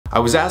I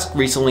was asked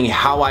recently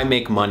how I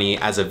make money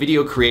as a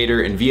video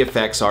creator and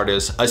VFX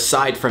artist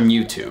aside from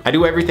YouTube. I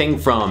do everything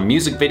from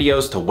music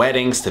videos to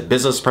weddings to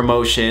business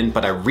promotion,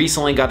 but I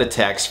recently got a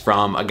text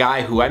from a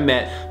guy who I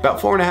met about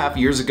 4.5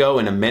 years ago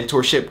in a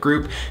mentorship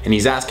group, and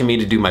he's asking me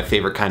to do my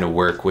favorite kind of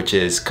work, which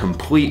is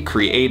complete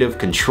creative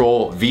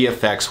control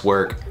VFX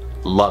work.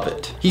 Love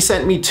it. He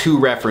sent me 2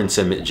 reference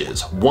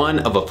images, one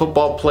of a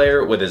football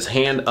player with his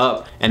hand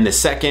up, and the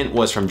second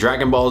was from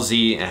Dragon Ball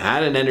Z and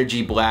had an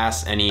energy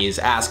blast, and he's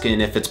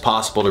asking if it's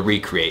possible to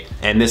recreate.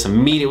 And this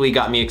immediately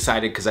got me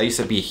excited because I used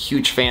to be a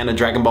huge fan of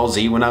Dragon Ball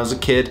Z when I was a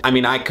kid. I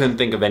mean, I couldn't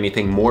think of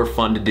anything more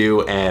fun to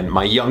do, and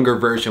my younger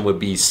version would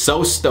be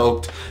so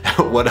stoked at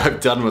what I've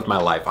done with my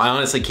life. I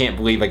honestly can't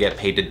believe I get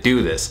paid to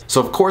do this.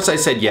 So of course I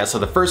said yes. So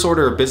the first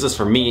order of business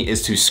for me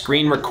is to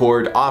screen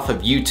record off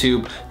of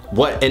YouTube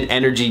what an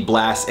energy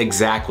blast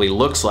exactly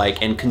looks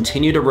like and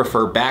continue to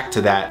refer back to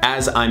that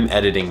as I'm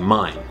editing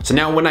mine. So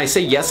now when I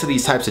say yes to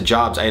these types of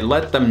jobs, I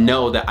let them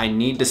know that I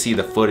need to see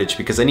the footage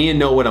because I need to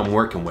know what I'm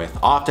working with.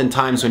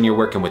 Oftentimes when you're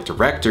working with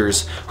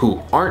directors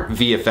who aren't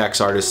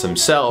VFX artists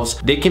themselves,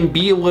 they can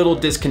be a little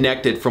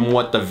disconnected from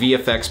what the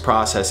VFX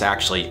process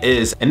actually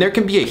is, and there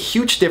can be a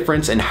huge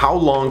difference in how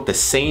long the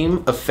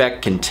same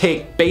effect can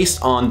take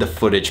based on the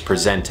footage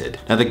presented.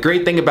 Now the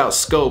great thing about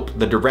Scope,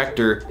 the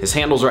director, his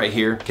handle's right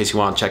here in case you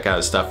want to check out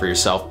his stuff for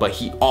yourself, but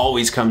he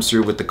always comes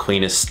through with the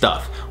cleanest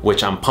stuff,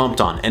 which I'm pumped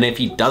on. And if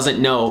he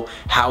doesn't know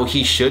how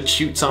he should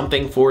shoot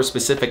something for a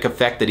specific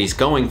effect that he's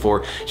going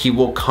for, he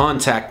will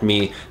contact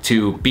me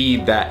to be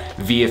that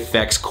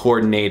VFX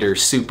coordinator,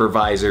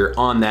 supervisor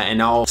on that,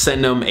 and I'll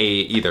send him a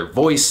either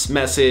voice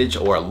message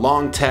or a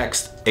long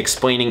text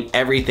explaining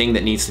everything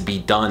that needs to be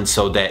done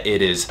so that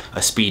it is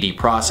a speedy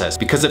process.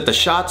 Because if the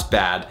shot's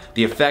bad,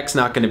 the effect's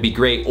not going to be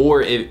great,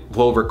 or it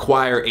will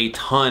require a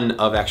ton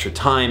of extra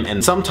time,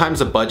 and sometimes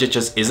the budget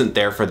just isn't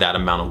there for that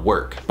amount of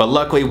work. But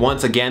luckily,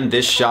 once again,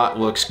 this shot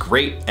looks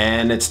great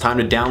and it's time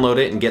to download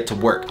it and get to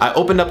work. I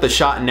opened up the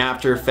shot in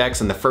After Effects,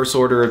 and the first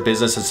order of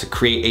business is to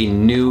create a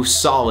new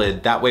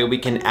solid. That way we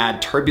can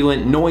add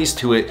turbulent noise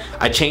to it.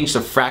 I changed the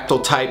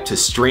fractal type to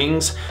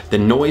strings, the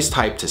noise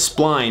type to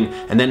spline,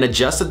 and then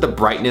adjusted the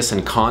brightness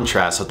and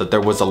contrast so that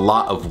there was a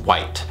lot of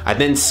white. I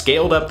then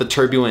scaled up the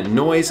turbulent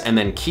noise and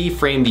then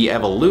keyframed the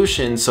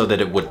evolution so that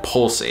it would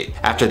pulsate.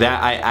 After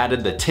that, I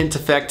added the tint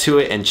effect to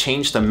it and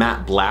changed the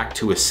matte black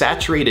to a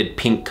saturated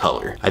pink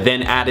color. I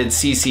then added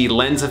CC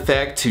lens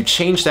effect to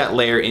change that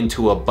layer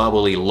into a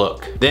bubbly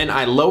look. Then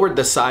I lowered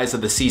the size of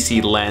the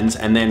CC lens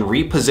and then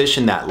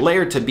repositioned that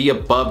layer to be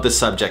above the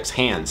subject's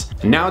hands.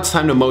 And now it's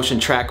time to motion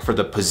track for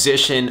the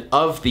position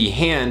of the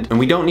hand, and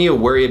we don't need to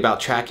worry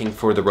about tracking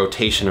for the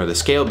rotation or the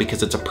scale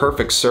because it's a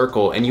perfect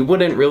circle and you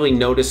wouldn't really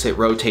notice it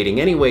rotating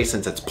anyway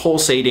since it's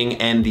pulsating,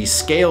 and the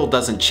scale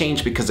doesn't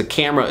change because the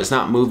camera is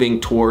not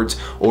moving towards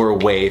or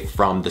away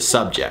from the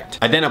subject.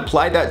 I then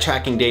applied that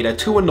tracking data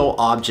to a null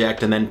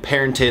object and then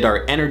parented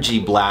our energy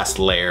blast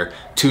layer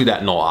to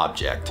that null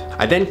object.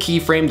 I then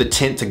keyframed the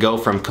tint to go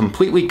from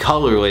completely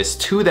colorless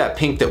to that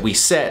pink that we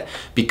set,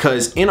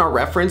 because in our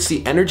reference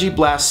the energy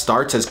blast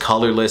starts as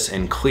colorless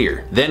and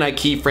clear. Then I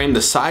keyframed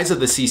the size of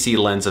the CC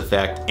lens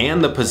effect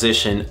and the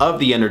position of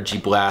the energy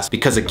blast,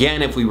 because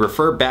again, if we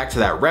refer back to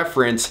that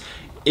reference,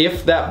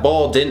 if that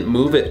ball didn't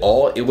move at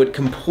all, it would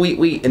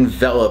completely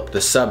envelop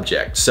the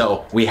subject.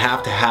 So we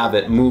have to have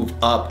it move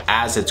up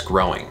as it's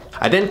growing.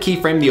 I then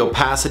keyframed the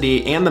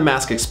opacity and the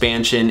mask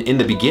expansion in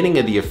the beginning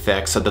of the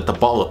effect so that the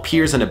ball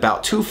appears in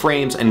about 2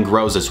 frames and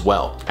grows as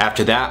well.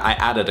 After that, I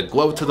added a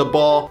glow to the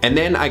ball, and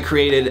then I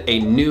created a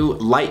new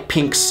light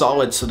pink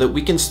solid so that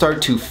we can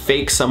start to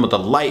fake some of the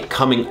light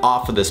coming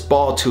off of this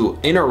ball to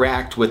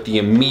interact with the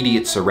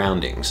immediate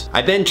surroundings.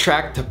 I then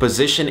tracked the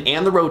position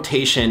and the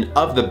rotation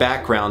of the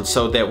background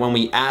so that when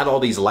we add all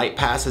these light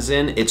passes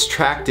in, it's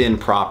tracked in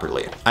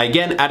properly. I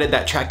again added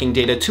that tracking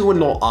data to a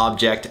null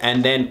object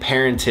and then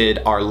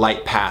parented our light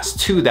pass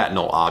to that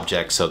null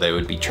object so they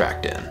would be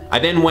tracked in. I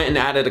then went and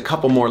added a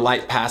couple more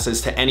light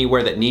passes to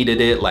anywhere that needed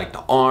it, like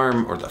the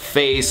arm or the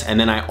face, and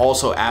then I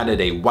also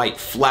added a white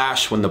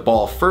flash when the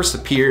ball first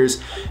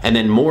appears, and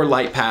then more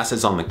light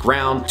passes on the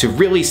ground to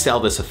really sell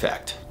this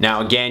effect.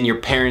 Now again,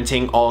 you're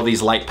parenting all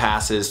these light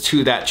passes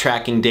to that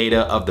tracking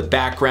data of the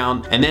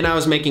background, and then I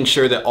was making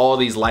sure that all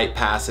these light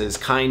passes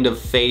kind of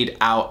fade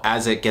out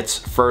as it gets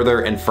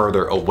further and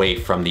further away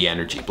from the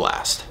energy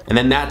blast. And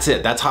then that's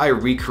it. That's how I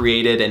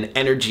recreated an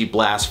energy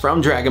blast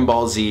from Dragon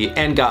Ball Z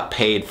and got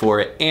paid for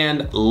it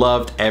and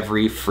loved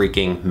every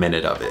freaking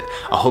minute of it.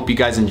 I hope you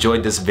guys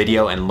enjoyed this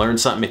video and learned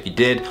something. If you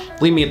did,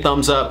 leave me a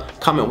thumbs up,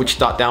 comment what you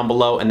thought down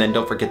below, and then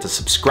don't forget to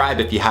subscribe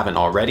if you haven't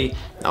already.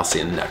 I'll see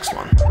you in the next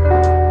one.